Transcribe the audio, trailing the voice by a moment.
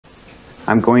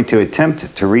I'm going to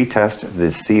attempt to retest the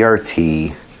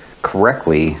CRT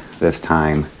correctly this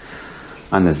time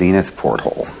on the Zenith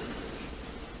Porthole.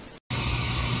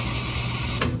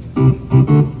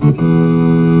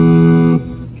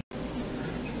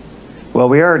 Well,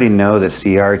 we already know that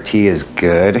CRT is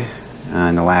good.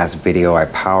 In the last video I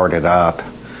powered it up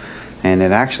and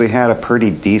it actually had a pretty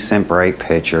decent bright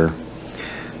picture.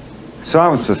 So I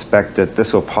would suspect that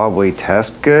this will probably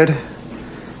test good.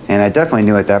 And I definitely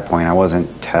knew at that point I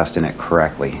wasn't testing it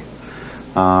correctly.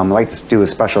 I'd like to do a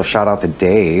special shout out to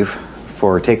Dave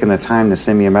for taking the time to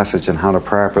send me a message on how to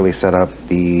properly set up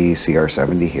the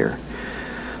CR70 here.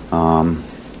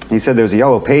 He said there's a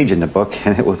yellow page in the book,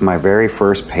 and it was my very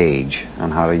first page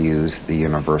on how to use the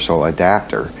universal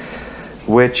adapter,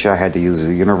 which I had to use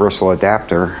a universal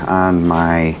adapter on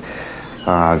my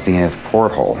Zenith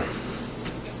Porthole.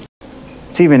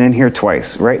 It's even in here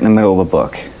twice, right in the middle of the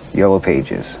book. Yellow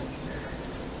pages.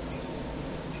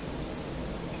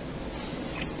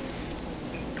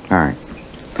 All right,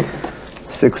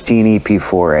 16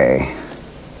 EP4A.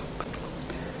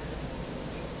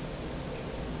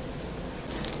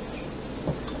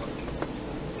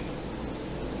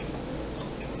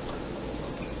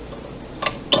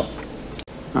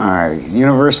 All right,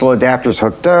 universal adapters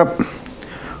hooked up.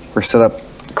 We're set up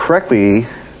correctly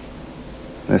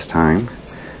this time.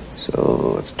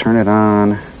 So let's turn it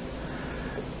on.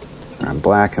 We're on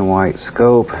black and white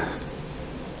scope.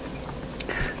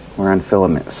 We're on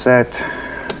filament set.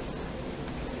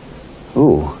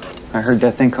 Ooh, I heard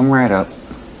that thing come right up.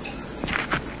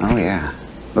 Oh yeah,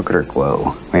 look at her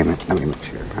glow. Wait a minute, let me make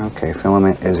sure. Okay,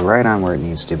 filament is right on where it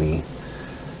needs to be.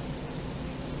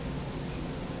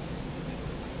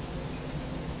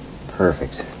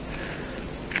 Perfect.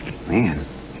 Man,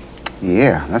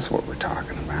 yeah, that's what we're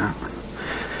talking about.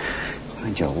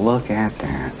 Would you look at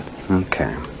that?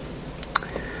 Okay.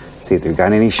 See if they've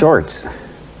got any shorts.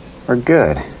 We're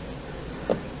good.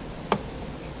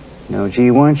 No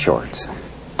G1 shorts.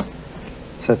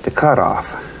 Set the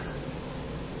cutoff.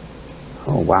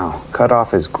 Oh wow,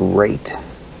 cutoff is great.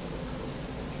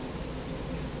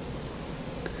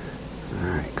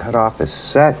 Alright, cutoff is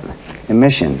set.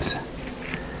 Emissions.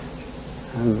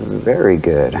 Very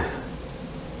good.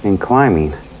 And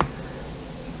climbing.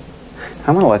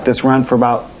 I'm going to let this run for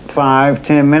about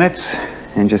 5-10 minutes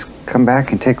and just come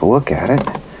back and take a look at it.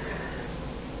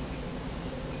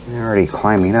 They're already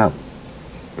climbing up.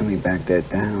 Let me back that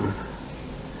down.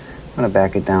 I'm going to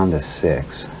back it down to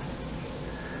 6.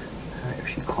 If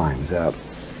she climbs up.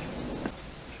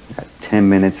 Got 10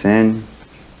 minutes in.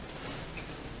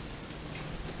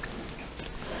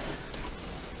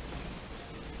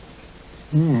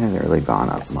 It hasn't really gone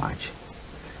up much,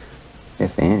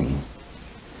 if any.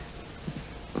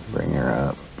 Bring her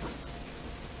up.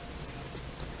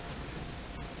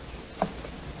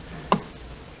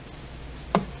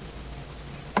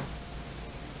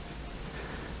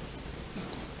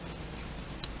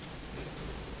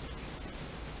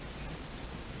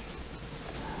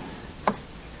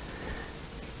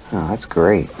 Oh, that's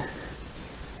great.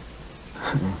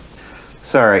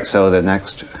 So, all right, so the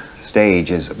next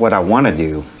stage is what I want to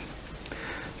do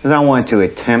is I want to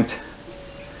attempt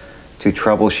to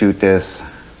troubleshoot this,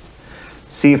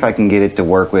 see if I can get it to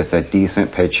work with a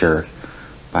decent picture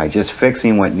by just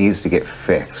fixing what needs to get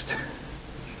fixed.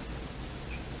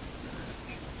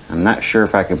 I'm not sure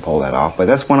if I can pull that off, but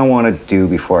that's what I want to do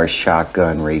before I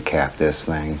shotgun recap this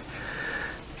thing.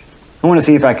 I want to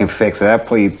see if I can fix it. I'll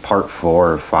play part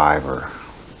 4 or 5 or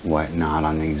whatnot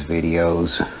on these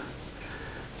videos.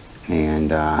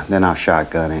 And then I'll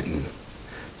shotgun it and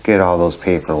get all those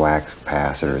paper wax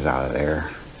capacitors out of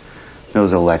there.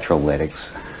 Those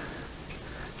electrolytics.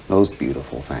 Those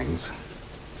beautiful things.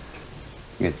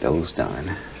 Get those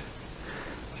done.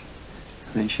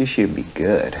 And she should be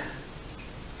good.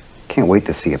 Can't wait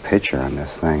to see a picture on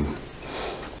this thing.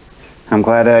 I'm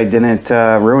glad I didn't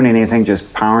ruin anything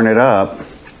just powering it up.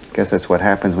 Guess that's what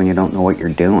happens when you don't know what you're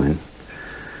doing.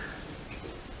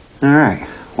 Alright,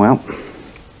 well.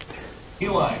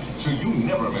 Eli, so you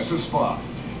never miss a spot.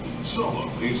 Solo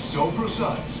is so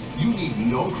precise. You need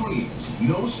no creams,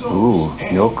 no soaps,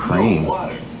 and no cream. No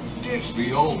water. Ditch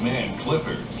the old man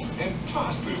clippers and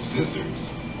toss the scissors.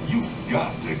 You've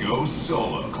got to go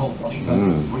solo. Call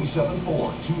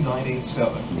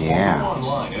 1-800-374-2987. Yeah. Or go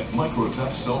online at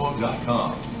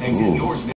microtouchsolo.com and get yours now.